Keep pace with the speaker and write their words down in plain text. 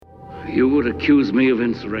You would accuse me of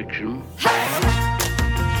insurrection?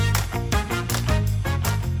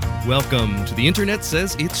 Welcome to The Internet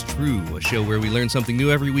Says It's True, a show where we learn something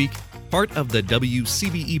new every week, part of the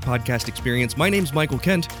WCBE podcast experience. My name's Michael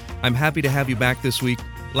Kent. I'm happy to have you back this week.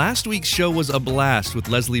 Last week's show was a blast with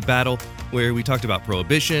Leslie Battle, where we talked about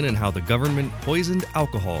prohibition and how the government poisoned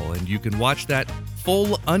alcohol, and you can watch that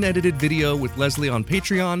full unedited video with Leslie on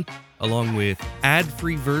Patreon, along with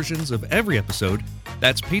ad-free versions of every episode.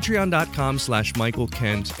 That's patreon.com/Michael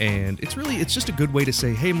Kent, and it's just a good way to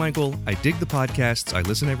say, hey, Michael, I dig the podcasts, I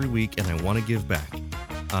listen every week, and I want to give back.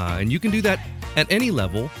 And you can do that at any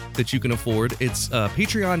level that you can afford. It's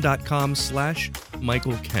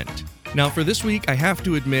patreon.com/Michael Kent. Now, for this week, I have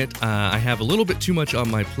to admit, I have a little bit too much on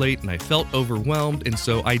my plate, and I felt overwhelmed, and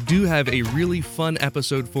so I do have a really fun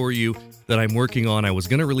episode for you that I'm working on. I was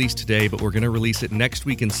going to release today, but we're going to release it next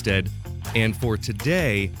week instead. And for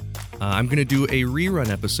today, I'm going to do a rerun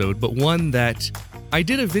episode, but one that I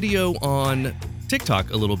did a video on TikTok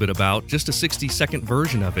a little bit about, just a 60-second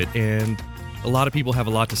version of it, and a lot of people have a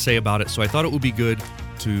lot to say about it, so I thought it would be good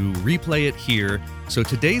to replay it here. So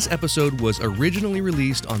today's episode was originally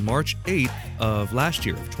released on March 8th of last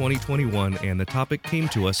year, of 2021, and the topic came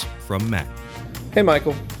to us from Matt. Hey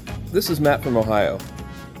Michael, this is Matt from Ohio.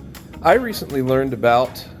 I recently learned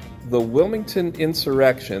about the Wilmington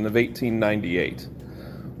Insurrection of 1898,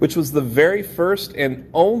 which was the very first and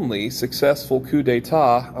only successful coup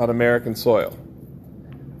d'etat on American soil.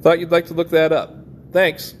 Thought you'd like to look that up.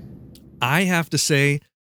 Thanks. I have to say,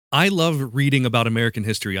 I love reading about American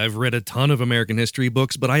history. I've read a ton of American history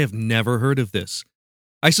books, but I have never heard of this.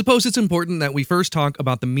 I suppose it's important that we first talk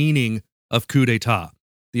about the meaning of coup d'etat.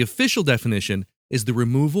 The official definition is the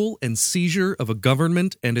removal and seizure of a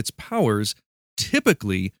government and its powers.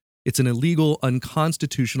 Typically, it's an illegal,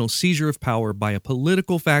 unconstitutional seizure of power by a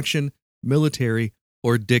political faction, military,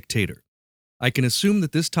 or dictator. I can assume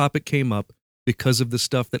that this topic came up because of the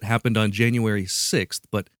stuff that happened on January 6th,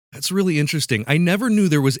 but that's really interesting. I never knew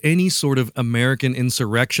there was any sort of American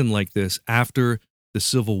insurrection like this after the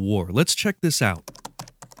Civil War. Let's check this out.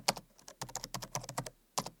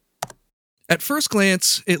 At first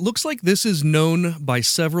glance, it looks like this is known by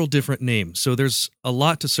several different names, so there's a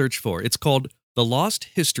lot to search for. It's called The Lost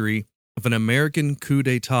History of an American Coup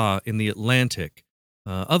d'etat in the Atlantic.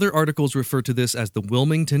 Other articles refer to this as the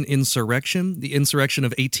Wilmington Insurrection, the Insurrection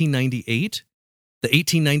of 1898, the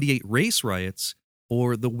 1898 race riots,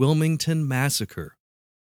 or the Wilmington Massacre.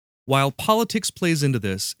 While politics plays into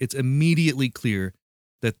this, it's immediately clear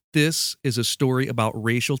that this is a story about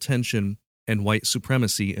racial tension and white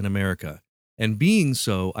supremacy in America. And being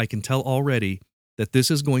so, I can tell already that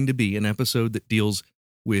this is going to be an episode that deals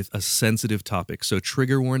with a sensitive topic, so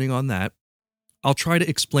trigger warning on that. I'll try to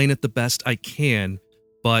explain it the best I can,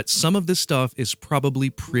 but some of this stuff is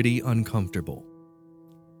probably pretty uncomfortable.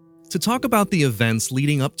 To talk about the events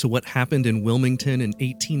leading up to what happened in Wilmington in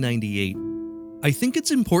 1898, I think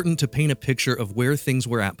it's important to paint a picture of where things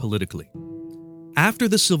were at politically. After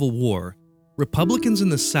the Civil War, Republicans in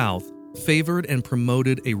the South favored and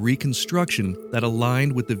promoted a Reconstruction that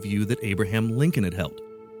aligned with the view that Abraham Lincoln had held.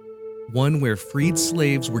 One where freed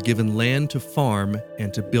slaves were given land to farm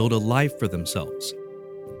and to build a life for themselves.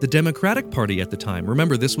 The Democratic Party at the time,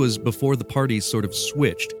 remember this was before the parties sort of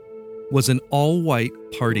switched, was an all-white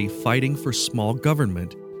party fighting for small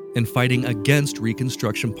government and fighting against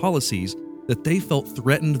Reconstruction policies that they felt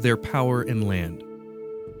threatened their power and land.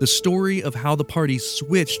 The story of how the parties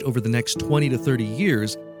switched over the next 20 to 30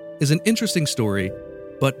 years is an interesting story,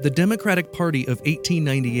 but the Democratic Party of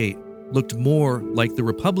 1898 looked more like the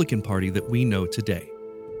Republican Party that we know today.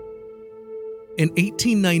 In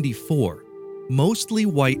 1894, mostly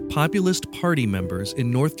white populist party members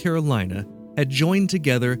in North Carolina had joined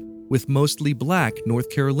together with mostly black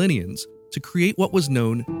North Carolinians to create what was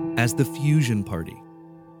known as the Fusion Party.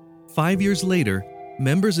 5 years later,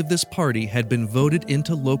 members of this party had been voted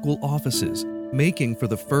into local offices, making for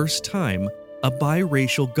the first time a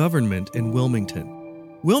biracial government in Wilmington.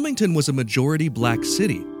 Wilmington was a majority black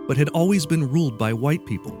city, but had always been ruled by white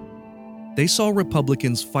people. They saw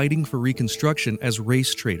Republicans fighting for Reconstruction as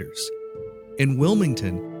race traitors. In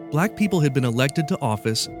Wilmington, black people had been elected to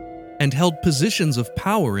office and held positions of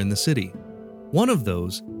power in the city. One of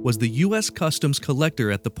those was the U.S. Customs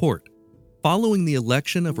Collector at the port. Following the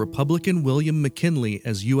election of Republican William McKinley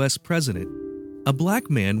as U.S. President, a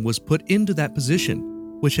black man was put into that position,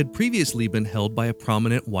 which had previously been held by a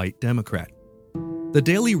prominent white Democrat. The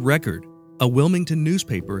Daily Record, a Wilmington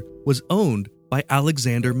newspaper, was owned by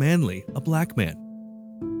Alexander Manley, a black man.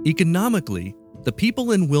 Economically, the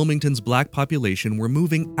people in Wilmington's black population were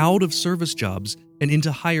moving out of service jobs and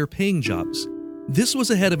into higher-paying jobs. This was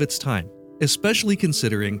ahead of its time, especially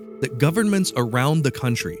considering that governments around the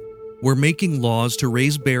country were making laws to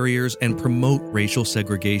raise barriers and promote racial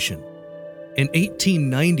segregation. In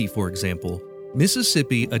 1890, for example,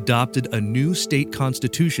 Mississippi adopted a new state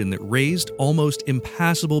constitution that raised almost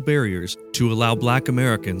impassable barriers to allow Black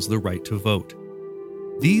Americans the right to vote.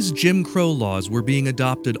 These Jim Crow laws were being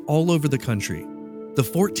adopted all over the country. The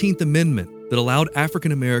 14th Amendment that allowed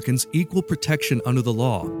African Americans equal protection under the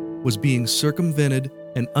law was being circumvented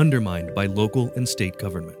and undermined by local and state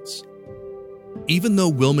governments. Even though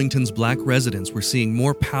Wilmington's Black residents were seeing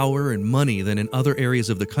more power and money than in other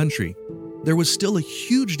areas of the country, there was still a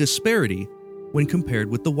huge disparity when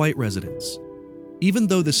compared with the white residents. Even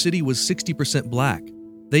though the city was 60% Black,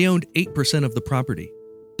 they owned 8% of the property.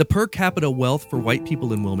 The per capita wealth for white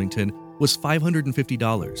people in Wilmington was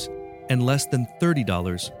 $550 and less than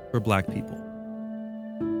 $30 for Black people.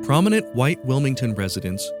 Prominent white Wilmington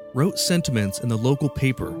residents wrote sentiments in the local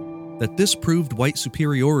paper that this proved white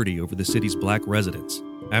superiority over the city's Black residents.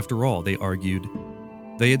 After all, they argued,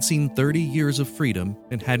 they had seen 30 years of freedom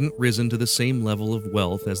and hadn't risen to the same level of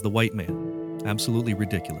wealth as the white man. Absolutely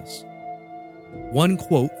ridiculous. One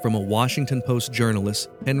quote from a Washington Post journalist,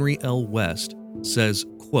 Henry L. West, says,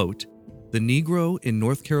 quote, "The Negro in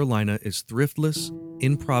North Carolina is thriftless,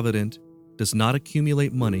 improvident, does not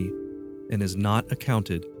accumulate money, and is not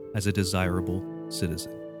accounted as a desirable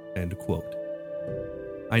citizen." End quote.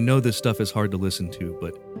 I know this stuff is hard to listen to,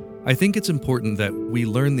 but I think it's important that we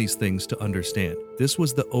learn these things to understand. This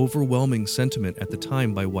was the overwhelming sentiment at the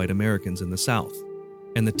time by white Americans in the South,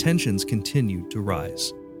 and the tensions continued to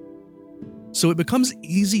rise. So it becomes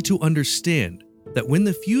easy to understand that when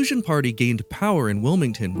the Fusion Party gained power in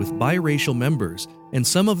Wilmington with biracial members and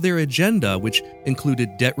some of their agenda, which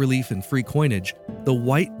included debt relief and free coinage, the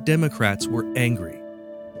white Democrats were angry.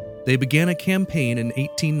 They began a campaign in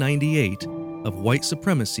 1898 of white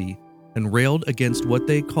supremacy and railed against what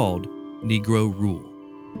they called Negro rule.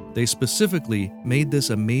 They specifically made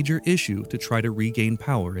this a major issue to try to regain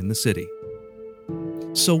power in the city.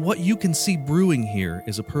 So what you can see brewing here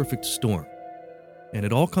is a perfect storm, and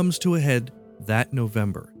it all comes to a head that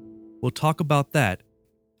November. We'll talk about that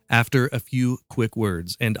after a few quick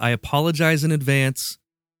words, and I apologize in advance.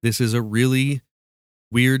 This is a really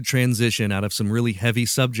weird transition out of some really heavy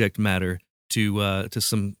subject matter to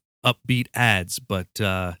some upbeat ads, but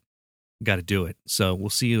got to do it. So we'll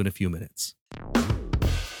see you in a few minutes.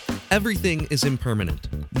 Everything is impermanent.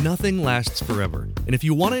 Nothing lasts forever. And if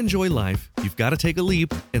you want to enjoy life, you've got to take a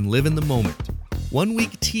leap and live in the moment. 1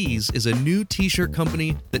 Week Tees is a new t-shirt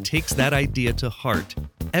company that takes that idea to heart.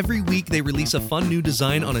 Every week they release a fun new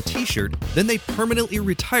design on a t-shirt, then they permanently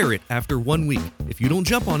retire it after 1 week. If you don't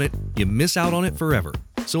jump on it, you miss out on it forever.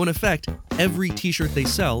 So in effect, every t-shirt they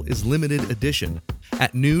sell is limited edition.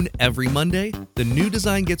 At noon every Monday, the new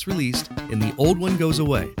design gets released and the old one goes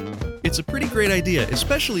away. It's a pretty great idea,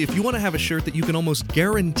 especially if you want to have a shirt that you can almost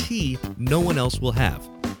guarantee no one else will have.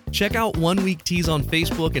 Check out 1 Week Tees on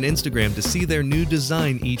Facebook and Instagram to see their new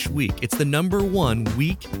design each week. It's the #1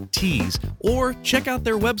 Week Tees. Or check out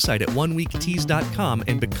their website at oneweektees.com.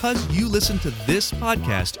 And because you listen to this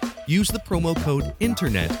podcast, use the promo code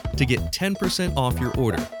INTERNET to get 10% off your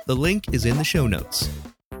order. The link is in the show notes.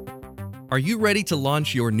 Are you ready to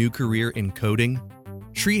launch your new career in coding?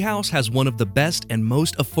 Treehouse has one of the best and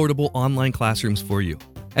most affordable online classrooms for you.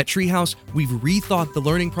 At Treehouse, we've rethought the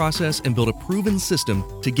learning process and built a proven system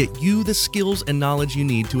to get you the skills and knowledge you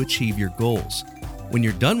need to achieve your goals. When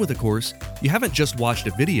you're done with a course, you haven't just watched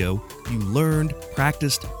a video, you learned,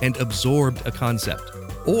 practiced, and absorbed a concept.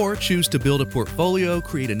 Or choose to build a portfolio,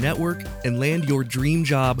 create a network, and land your dream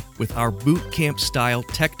job with our boot camp-style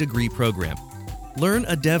tech degree program. Learn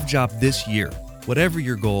a dev job this year. Whatever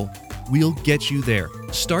your goal, we'll get you there.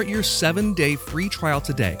 Start your 7-day free trial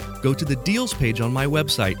today. Go to the deals page on my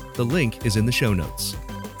website. The link is in the show notes.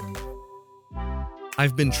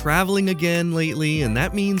 I've been traveling again lately, and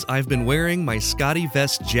that means I've been wearing my Scotty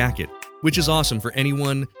Vest jacket, which is awesome for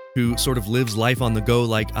anyone who sort of lives life on the go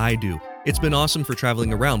like I do. It's been awesome for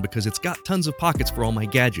traveling around because it's got tons of pockets for all my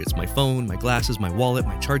gadgets, my phone, my glasses, my wallet,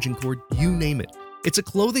 my charging cord, you name it. It's a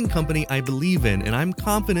clothing company I believe in, and I'm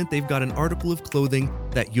confident they've got an article of clothing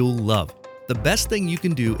that you'll love. The best thing you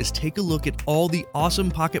can do is take a look at all the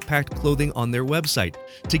awesome pocket-packed clothing on their website.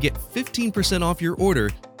 To get 15% off your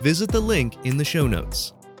order, visit the link in the show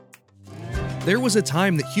notes. There was a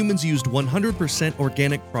time that humans used 100%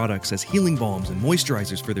 organic products as healing balms and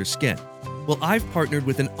moisturizers for their skin. Well, I've partnered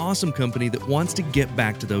with an awesome company that wants to get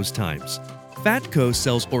back to those times. Fatco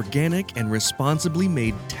sells organic and responsibly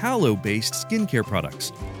made tallow-based skincare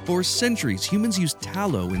products. For centuries, humans used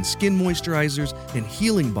tallow in skin moisturizers and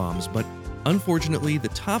healing balms, but Unfortunately, the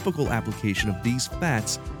topical application of these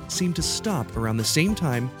fats seemed to stop around the same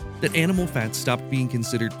time that animal fats stopped being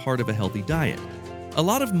considered part of a healthy diet. A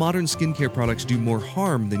lot of modern skincare products do more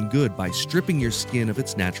harm than good by stripping your skin of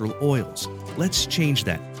its natural oils. Let's change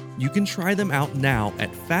that. You can try them out now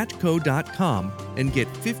at fatco.com and get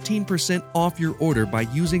 15% off your order by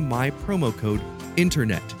using my promo code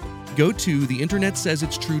INTERNET. Go to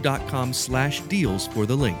theinternetsaysitstrue.com/deals for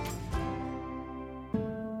the link.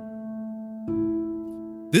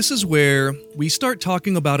 This is where we start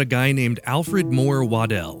talking about a guy named Alfred Moore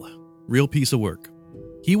Waddell. Real piece of work.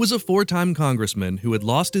 He was a 4-time congressman who had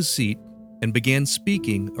lost his seat and began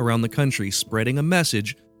speaking around the country, spreading a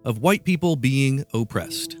message of white people being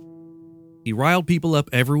oppressed. He riled people up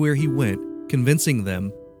everywhere he went, convincing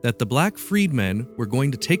them that the black freedmen were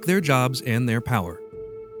going to take their jobs and their power.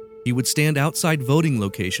 He would stand outside voting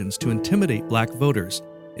locations to intimidate black voters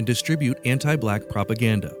and distribute anti-black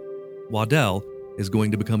propaganda. Waddell is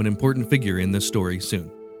going to become an important figure in this story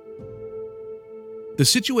soon. The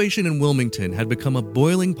situation in Wilmington had become a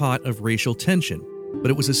boiling pot of racial tension, but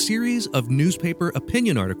it was a series of newspaper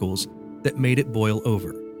opinion articles that made it boil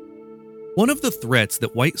over. One of the threats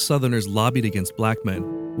that white Southerners lobbied against black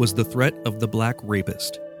men was the threat of the black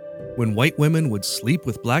rapist. When white women would sleep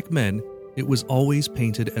with black men, it was always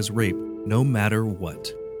painted as rape, no matter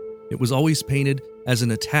what. It was always painted as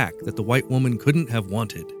an attack that the white woman couldn't have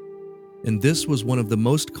wanted. And this was one of the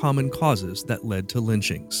most common causes that led to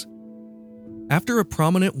lynchings. After a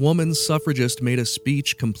prominent woman suffragist made a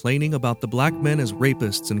speech complaining about the black men as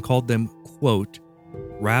rapists and called them, quote,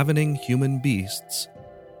 ravening human beasts,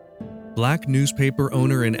 black newspaper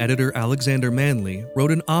owner and editor Alexander Manly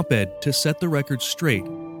wrote an op-ed to set the record straight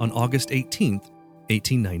on August 18,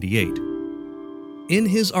 1898. In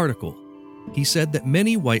his article, he said that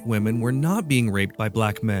many white women were not being raped by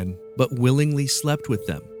black men, but willingly slept with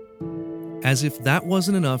them. As if that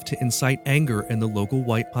wasn't enough to incite anger in the local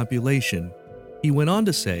white population, he went on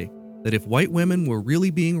to say that if white women were really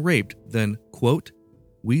being raped, then, quote,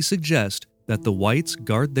 we suggest that the whites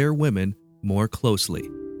guard their women more closely,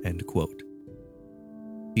 end quote.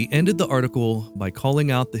 He ended the article by calling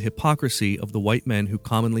out the hypocrisy of the white men who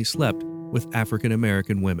commonly slept with African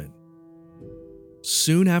American women.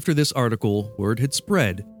 Soon after this article, word had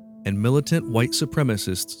spread, and militant white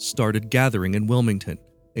supremacists started gathering in Wilmington,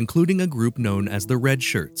 including a group known as the Red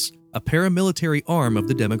Shirts, a paramilitary arm of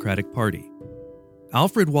the Democratic Party.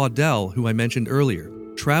 Alfred Waddell, who I mentioned earlier,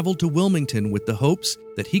 traveled to Wilmington with the hopes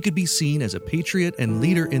that he could be seen as a patriot and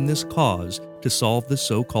leader in this cause to solve the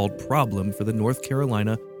so-called problem for the North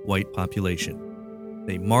Carolina white population.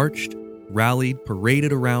 They marched, rallied,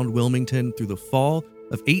 paraded around Wilmington through the fall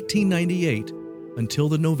of 1898 until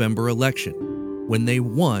the November election, when they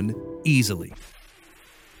won easily.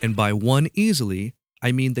 And by won easily,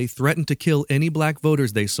 I mean they threatened to kill any black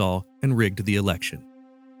voters they saw and rigged the election.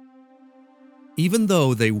 Even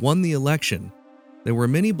though they won the election, there were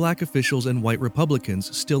many black officials and white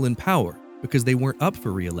Republicans still in power because they weren't up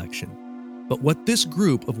for re-election. But what this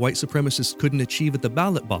group of white supremacists couldn't achieve at the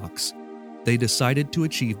ballot box, they decided to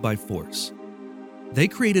achieve by force. They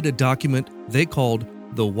created a document they called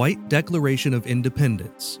the White Declaration of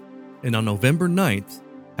Independence, and on November 9th,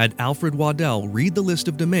 had Alfred Waddell read the list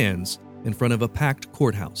of demands in front of a packed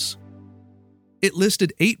courthouse. It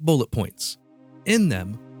listed 8 bullet points. In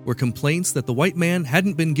them were complaints that the white man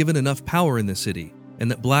hadn't been given enough power in the city, and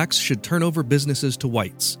that blacks should turn over businesses to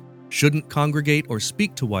whites, shouldn't congregate or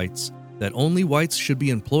speak to whites, that only whites should be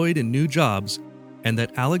employed in new jobs, and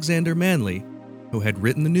that Alexander Manly, who had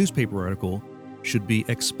written the newspaper article, should be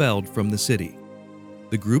expelled from the city.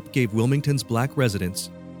 The group gave Wilmington's black residents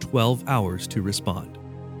 12 hours to respond.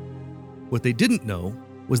 What they didn't know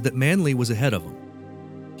was that Manly was ahead of them.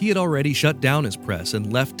 He had already shut down his press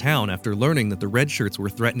and left town after learning that the Red Shirts were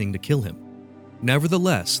threatening to kill him.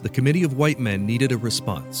 Nevertheless, the Committee of White Men needed a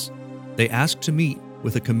response. They asked to meet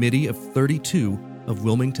with a committee of 32 of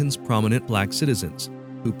Wilmington's prominent black citizens,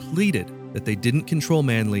 who pleaded that they didn't control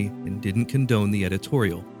Manly and didn't condone the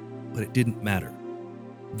editorial, but it didn't matter.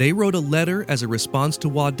 They wrote a letter as a response to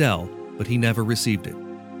Waddell, but he never received it.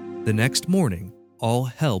 The next morning, all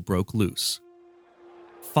hell broke loose.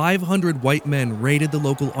 500 white men raided the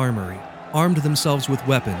local armory, armed themselves with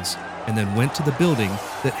weapons, and then went to the building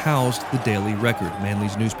that housed the Daily Record,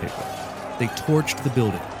 Manly's newspaper. They torched the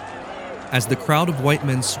building. As the crowd of white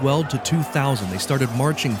men swelled to 2,000, they started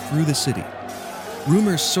marching through the city.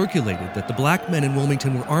 Rumors circulated that the black men in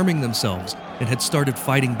Wilmington were arming themselves and had started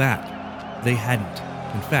fighting back. They hadn't.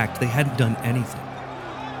 In fact, they hadn't done anything.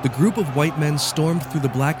 The group of white men stormed through the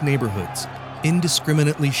black neighborhoods,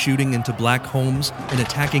 indiscriminately shooting into black homes and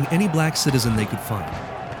attacking any black citizen they could find.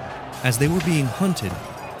 As they were being hunted,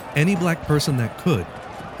 any black person that could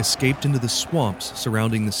escaped into the swamps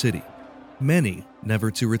surrounding the city, many never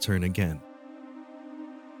to return again.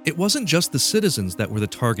 It wasn't just the citizens that were the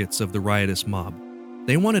targets of the riotous mob.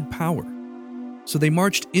 They wanted power. So they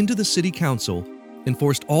marched into the city council and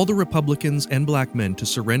forced all the Republicans and black men to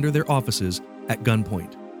surrender their offices at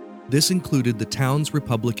gunpoint. This included the town's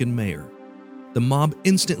Republican mayor. The mob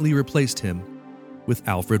instantly replaced him with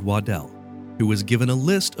Alfred Waddell, who was given a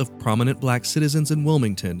list of prominent black citizens in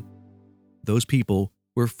Wilmington. Those people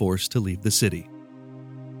were forced to leave the city.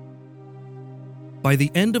 By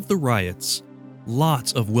the end of the riots,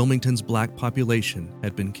 lots of Wilmington's black population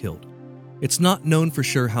had been killed. It's not known for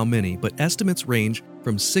sure how many, but estimates range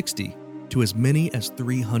from 60 to as many as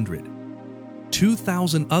 300.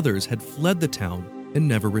 2,000 others had fled the town and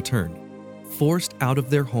never returned, forced out of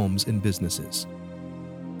their homes and businesses.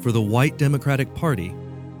 For the white Democratic Party,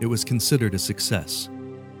 it was considered a success.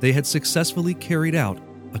 They had successfully carried out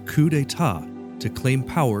a coup d'etat to claim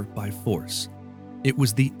power by force. It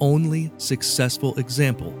was the only successful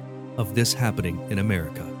example of this happening in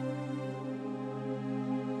America.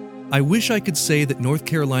 I wish I could say that North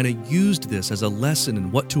Carolina used this as a lesson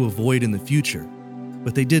in what to avoid in the future,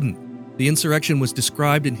 but they didn't. The insurrection was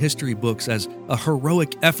described in history books as a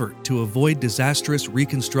heroic effort to avoid disastrous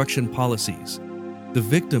Reconstruction policies. The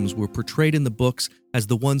victims were portrayed in the books as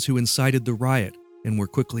the ones who incited the riot and were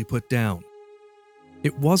quickly put down.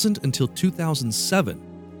 It wasn't until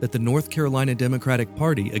 2007 that the North Carolina Democratic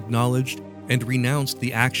Party acknowledged and renounced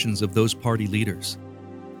the actions of those party leaders.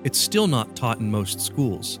 It's still not taught in most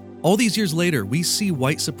schools. All these years later, we see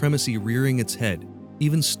white supremacy rearing its head,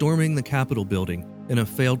 even storming the Capitol building in a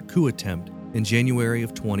failed coup attempt in January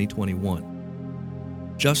of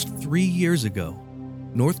 2021. Just 3 years ago,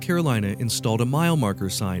 North Carolina installed a mile marker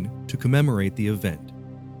sign to commemorate the event.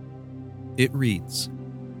 It reads,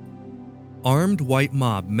 "Armed white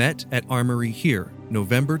mob met at Armory here,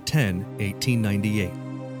 November 10, 1898.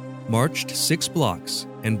 Marched 6 blocks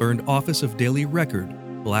and burned Office of Daily Record,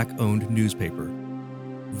 black-owned newspaper.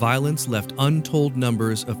 Violence left untold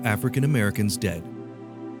numbers of African Americans dead.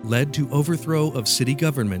 Led to overthrow of city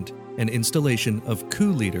government and installation of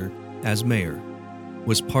coup leader as mayor.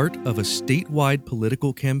 Was part of a statewide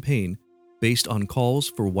political campaign based on calls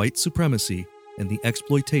for white supremacy and the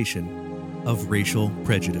exploitation of racial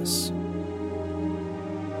prejudice."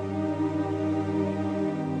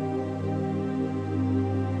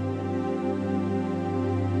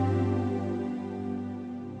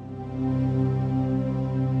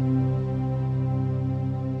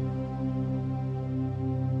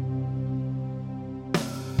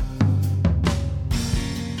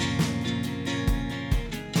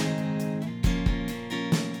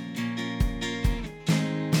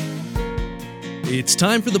 It's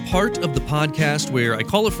time for the part of the podcast where I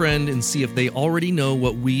call a friend and see if they already know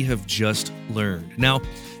what we have just learned. Now,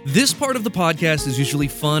 this part of the podcast is usually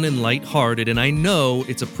fun and lighthearted, and I know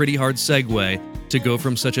it's a pretty hard segue to go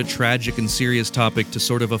from such a tragic and serious topic to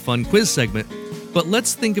sort of a fun quiz segment. But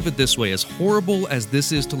let's think of it this way. As horrible as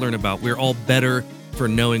this is to learn about, we're all better for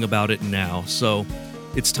knowing about it now. So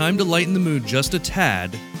it's time to lighten the mood just a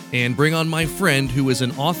tad and bring on my friend who is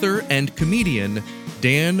an author and comedian,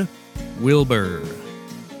 Dan Wilbur.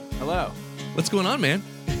 Hello. What's going on, man?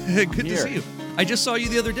 Good to see you. I just saw you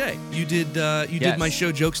the other day. You did my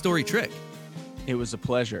show Joke Story Trick. It was a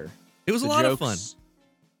pleasure. It was a lot of fun.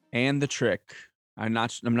 And the trick. I'm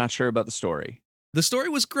not sure about the story. The story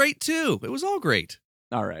was great too. It was all great.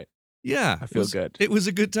 All right. Yeah. I feel good. It was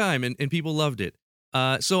a good time and people loved it.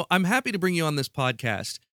 So I'm happy to bring you on this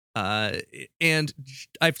podcast. And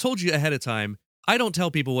I've told you ahead of time, I don't tell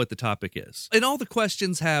people what the topic is, and all the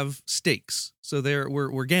questions have stakes. So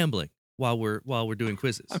we're gambling while we're doing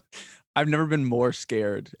quizzes. I've never been more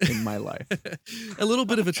scared in my life. A little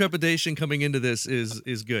bit of a trepidation coming into this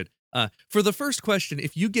is good. For the first question,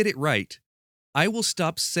 if you get it right, I will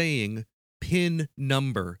stop saying PIN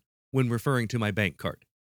number when referring to my bank card.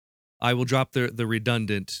 I will drop the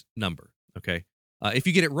redundant number. Okay. If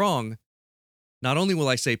you get it wrong, not only will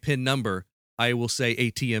I say PIN number, I will say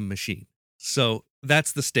ATM machine. So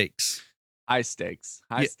that's the stakes. High stakes.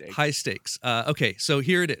 High stakes. Okay, so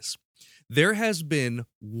here it is. There has been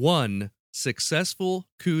one successful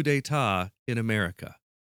coup d'etat in America.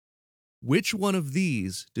 Which one of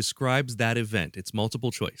these describes that event? It's multiple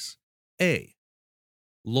choice. A.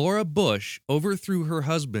 Laura Bush overthrew her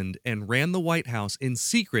husband and ran the White House in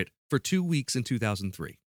secret for 2 weeks in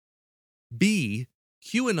 2003. B.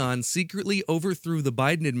 QAnon secretly overthrew the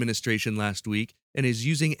Biden administration last week and is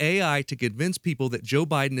using AI to convince people that Joe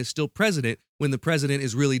Biden is still president when the president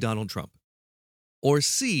is really Donald Trump. Or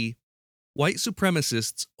C, white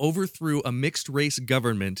supremacists overthrew a mixed-race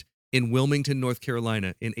government in Wilmington, North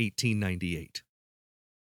Carolina in 1898?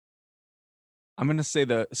 I'm going to say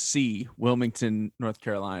the C, Wilmington, North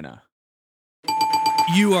Carolina.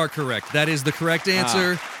 You are correct. That is the correct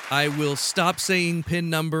answer. I will stop saying pin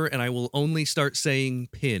number, and I will only start saying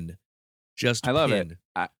pin. Just I love pin.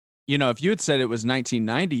 it. If you had said it was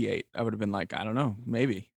 1998, I would have been like, I don't know,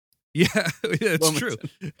 maybe. Yeah, it's true.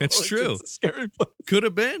 It's true. It's a scary place. Could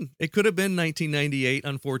have been. It could have been 1998,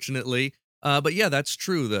 unfortunately. But yeah, that's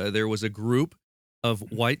true. There was a group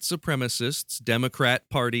of white supremacists, Democrat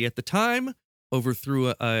Party at the time,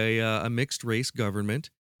 overthrew a mixed-race government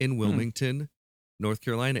in Wilmington, North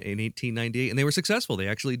Carolina in 1898, and they were successful. They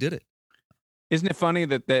actually did it. Isn't it funny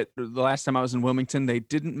that the last time I was in Wilmington, they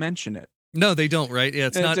didn't mention it? No, they don't, right? Yeah,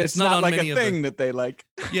 it's not on like many a of the thing that they like.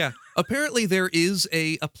 Yeah. Apparently there is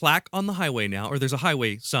a plaque on the highway now, or there's a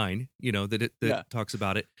highway sign, that talks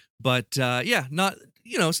about it. But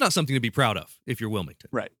it's not something to be proud of if you're Wilmington.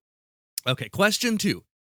 Right. Okay, question 2.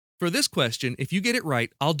 For this question, if you get it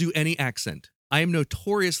right, I'll do any accent. I am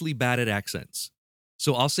notoriously bad at accents.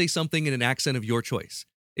 So I'll say something in an accent of your choice.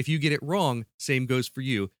 If you get it wrong, same goes for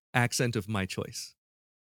you, accent of my choice.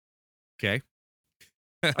 Okay?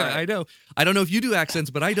 Right. I know. I don't know if you do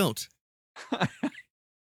accents, but I don't.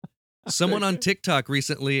 Someone on TikTok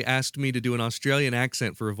recently asked me to do an Australian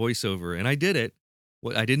accent for a voiceover, and I did it.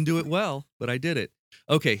 Well, I didn't do it well, but I did it.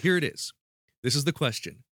 Okay, here it is. This is the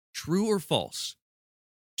question. True or false?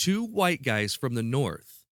 2 white guys from the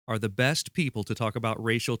North are the best people to talk about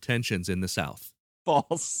racial tensions in the South.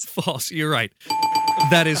 False. False. You're right.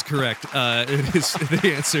 That is correct.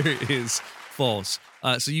 The answer is false.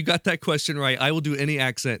 So you got that question right. I will do any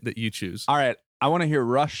accent that you choose. All right. I want to hear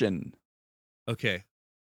Russian. Okay.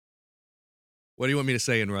 What do you want me to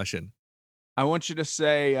say in Russian? I want you to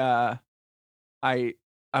say, I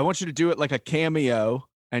want you to do it like a cameo,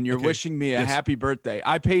 and you're wishing me a happy birthday.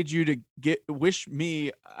 I paid you to wish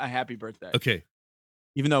me a happy birthday. Okay.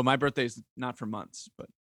 Even though my birthday is not for months, but.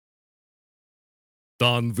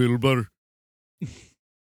 Don Wilbur.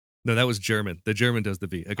 No, that was German. The German does the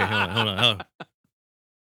V. Okay, hold on.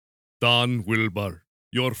 Don Wilbur,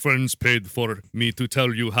 your friends paid for me to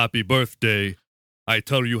tell you happy birthday. I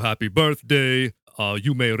tell you happy birthday.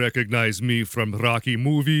 You may recognize me from Rocky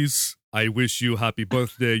movies. I wish you happy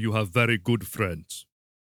birthday. You have very good friends.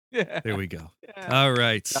 Yeah. There we go. Yeah. All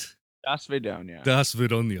right. Das Vidania. Das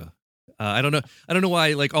Vidania. I don't know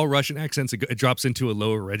why, like all Russian accents, it drops into a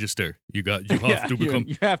lower register. You have to become.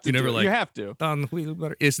 You have to. You never you have to.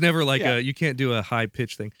 It's never like you can't do a high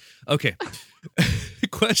pitch thing. Okay.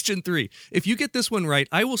 Question 3. If you get this one right,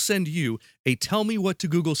 I will send you a "Tell Me What to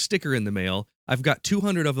Google" sticker in the mail. I've got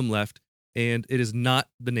 200 of them left, and it is not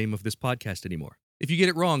the name of this podcast anymore. If you get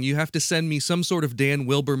it wrong, you have to send me some sort of Dan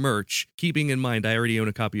Wilbur merch, keeping in mind I already own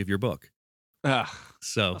a copy of your book.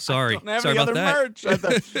 So sorry. I don't have sorry any about other that. merch. I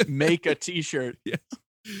have to make a t-shirt. Yes.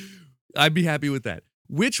 I'd be happy with that.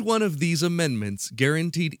 Which one of these amendments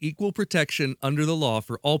guaranteed equal protection under the law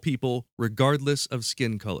for all people, regardless of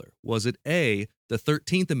skin color? Was it A, the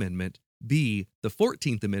 13th Amendment, B, the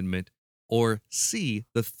 14th Amendment, or C,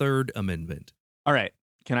 the 3rd Amendment? All right.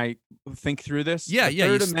 Can I think through this? Yeah,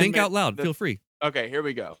 you think out loud. Feel free. Okay, here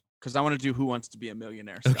we go. Because I want to do Who Wants to Be a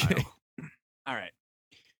Millionaire style. Okay. All right.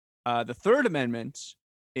 The 3rd Amendment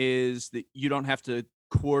is that you don't have to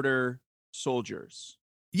quarter soldiers.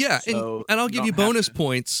 Yeah, So and I'll you give you don't have bonus to.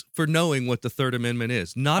 points for knowing what the 3rd Amendment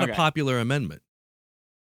is. Not a Okay. popular amendment.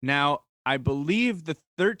 Now, I believe the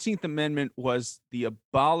 13th Amendment was the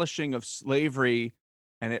abolishing of slavery,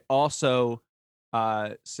 and it also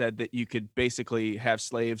said that you could basically have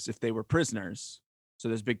slaves if they were prisoners. So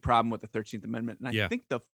there's a big problem with the 13th Amendment. And I think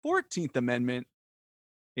the 14th Amendment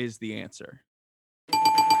is the answer.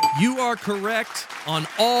 You are correct on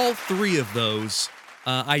all 3 of those.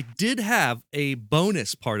 I did have a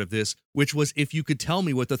bonus part of this, which was if you could tell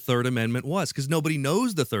me what the 3rd Amendment was, because nobody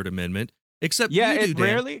knows the 3rd Amendment except you do,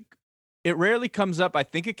 Dan. It rarely comes up. I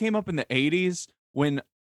think it came up in the 80s when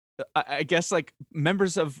I guess like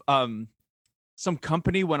members of some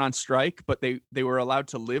company went on strike, but they were allowed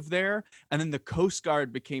to live there, and then the Coast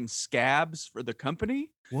Guard became scabs for the company.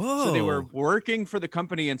 Whoa. So they were working for the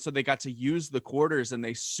company, and so they got to use the quarters, and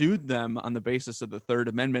they sued them on the basis of the 3rd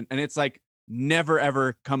Amendment, and it's like never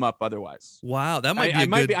ever come up otherwise. Wow, that might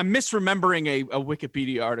be I'm misremembering a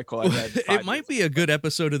Wikipedia article I read. It might be a good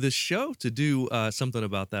episode of this show to do something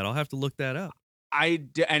about that. I'll have to look that up. And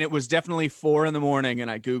it was definitely 4 a.m, and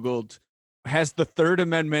I Googled, has the 3rd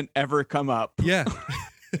Amendment ever come up? Yeah.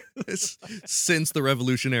 Since the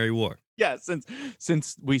Revolutionary War. Yeah,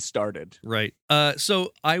 since we started. Right.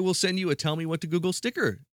 So I will send you a "Tell Me What to Google"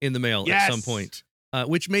 sticker in the mail Yes! at some point,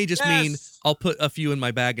 which may just mean I'll put a few in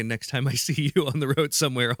my bag, and next time I see you on the road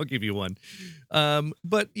somewhere, I'll give you one.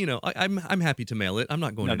 But I'm happy to mail it. I'm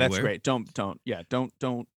not going anywhere. That's great. Don't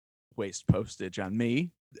waste postage on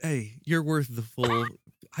me. Hey, you're worth the full.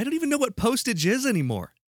 I don't even know what postage is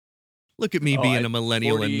anymore. Look at me being a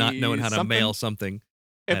millennial and not knowing how to mail something.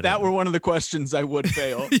 If that were one of the questions, I would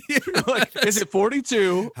fail. Like, is it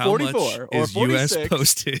 42, how 44, much or is 46? U.S.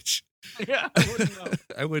 postage? Yeah, I wouldn't know.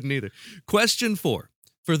 I wouldn't either. Question 4.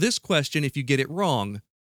 For this question, if you get it wrong,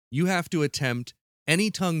 you have to attempt any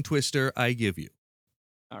tongue twister I give you.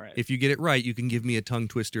 All right. If you get it right, you can give me a tongue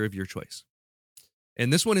twister of your choice.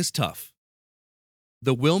 And this one is tough.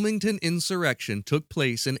 The Wilmington Insurrection took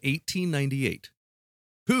place in 1898.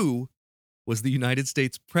 Who was the United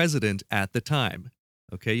States president at the time?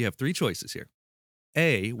 Okay, you have 3 choices here.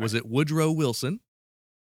 A, was it Woodrow Wilson?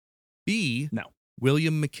 B, No.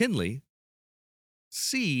 William McKinley?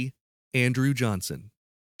 C, Andrew Johnson?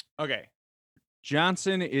 Okay.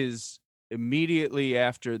 Johnson is immediately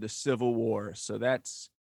after the Civil War, so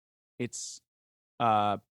it's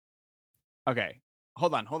okay.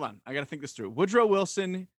 Hold on. I got to think this through. Woodrow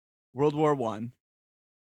Wilson, World War I.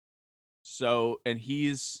 So, and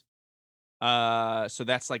he's so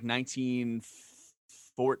that's like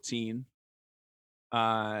 1914.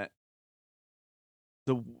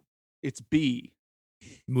 It's B.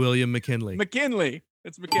 William McKinley. McKinley.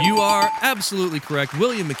 It's McKinley. You are absolutely correct.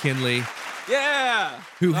 William McKinley. Yeah.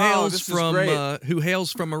 Who hails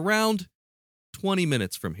from around 20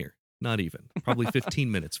 minutes from here. Not even. Probably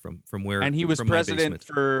 15 minutes from where. And he was president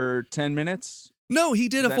for 10 minutes? No, he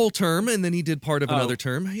did a full term, and then he did part of another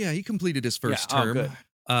term. Yeah, he completed his first term.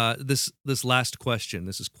 Good. This last question.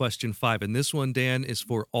 This is question 5, and this one, Dan, is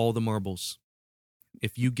for all the marbles.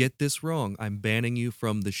 If you get this wrong, I'm banning you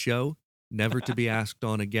from the show, never to be asked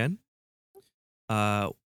on again.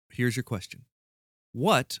 Here's your question.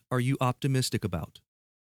 What are you optimistic about?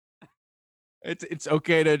 It's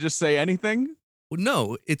okay to just say anything? Well,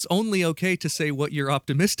 no, it's only okay to say what you're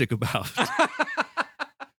optimistic about.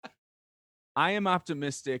 I am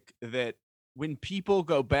optimistic that when people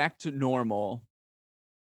go back to normal,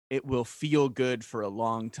 it will feel good for a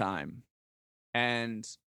long time. And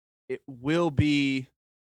it will be,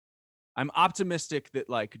 I'm optimistic that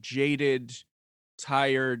like jaded,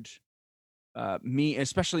 tired, me,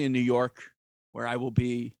 especially in New York, where I will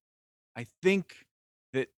be, I think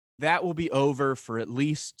that will be over for at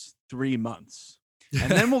least 3 months. And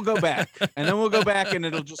then we'll go back. And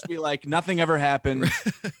it'll just be like nothing ever happened.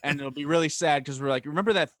 And it'll be really sad because we're like,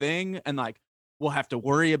 remember that thing? And like, we'll have to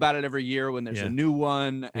worry about it every year when there's a new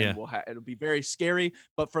one. And it'll be very scary.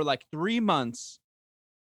 But for like 3 months,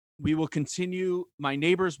 we will continue. My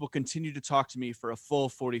neighbors will continue to talk to me for a full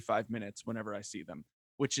 45 minutes whenever I see them,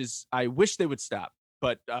 which is, I wish they would stop.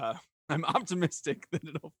 But I'm optimistic that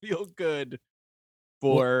it'll feel good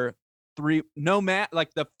for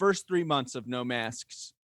like the first 3 months of no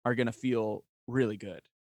masks are going to feel really good.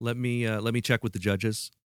 Let me check with the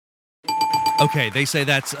judges. Okay, they say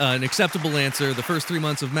that's an acceptable answer. The first 3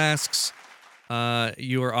 months of masks,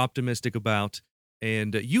 you are optimistic about,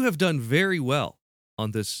 and you have done very well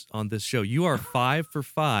on this show. You are 5 for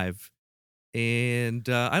 5, and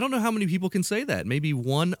I don't know how many people can say that. Maybe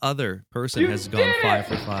one other person has gone 5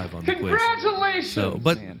 for 5 on the quiz. Congratulations! So,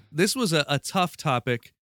 but this was a tough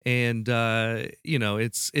topic, and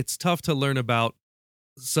it's tough to learn about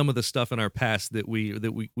some of the stuff in our past that we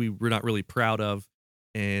were not really proud of.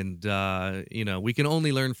 And, we can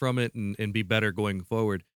only learn from it and be better going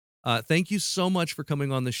forward. Thank you so much for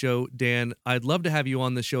coming on the show, Dan. I'd love to have you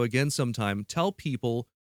on the show again sometime. Tell people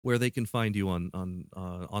where they can find you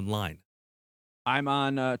online. I'm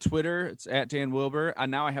on Twitter. It's at Dan Wilbur.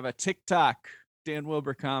 And now I have a TikTok, Dan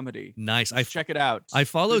Wilbur Comedy. Nice. Check it out. I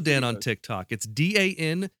follow Dan on TikTok. It's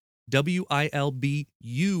DanWilbur,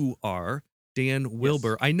 Dan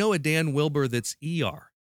Wilbur. Yes. I know a Dan Wilbur that's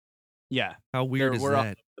ER. Yeah. How weird is we're that? all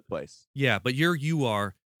over the place. Yeah, but you're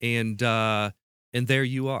UR, and there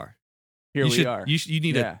you are. Here we are. You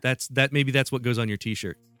need maybe that's what goes on your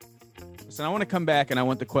T-shirt. So I want to come back and I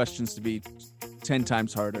want the questions to be 10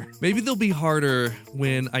 times harder. Maybe they'll be harder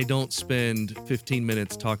when I don't spend 15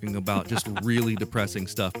 minutes talking about just really depressing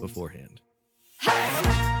stuff beforehand.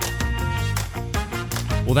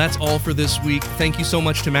 Well, that's all for this week. Thank you so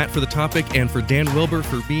much to Matt for the topic and for Dan Wilbur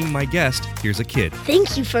for being my guest. Here's a kid.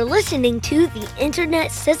 Thank you for listening to The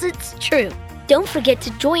Internet Says It's True. Don't forget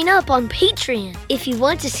to join up on Patreon if you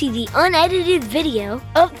want to see the unedited video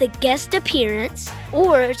of the guest appearance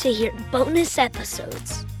or to hear bonus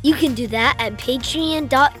episodes. You can do that at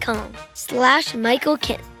patreon.com/Michael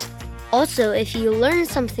Kent. Also, if you learned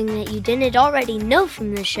something that you didn't already know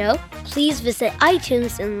from the show, please visit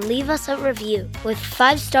iTunes and leave us a review with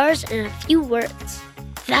 5 stars and a few words.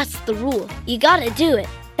 That's the rule. You gotta do it.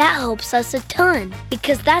 That helps us a ton,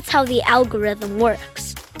 because that's how the algorithm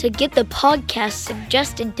works, to get the podcast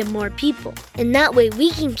suggested to more people. And that way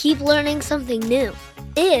we can keep learning something new,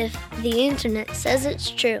 if the internet says it's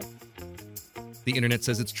true. The Internet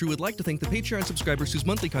Says It's True would like to thank the Patreon subscribers whose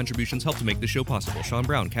monthly contributions help to make the show possible. Sean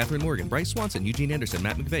Brown, Catherine Morgan, Bryce Swanson, Eugene Anderson,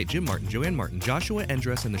 Matt McVeigh, Jim Martin, Joanne Martin, Joshua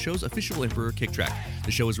Endress, and the show's official Emperor Kick Track. The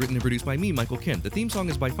show is written and produced by me, Michael Kent. The theme song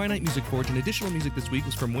is by Finite Music Forge, and additional music this week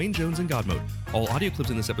was from Wayne Jones and God Mode. All audio clips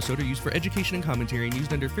in this episode are used for education and commentary and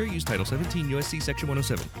used under Fair Use Title 17 USC Section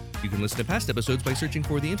 107. You can listen to past episodes by searching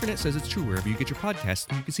for The Internet Says It's True wherever you get your podcasts,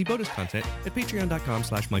 and you can see bonus content at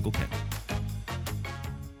patreon.com/Michael Kent.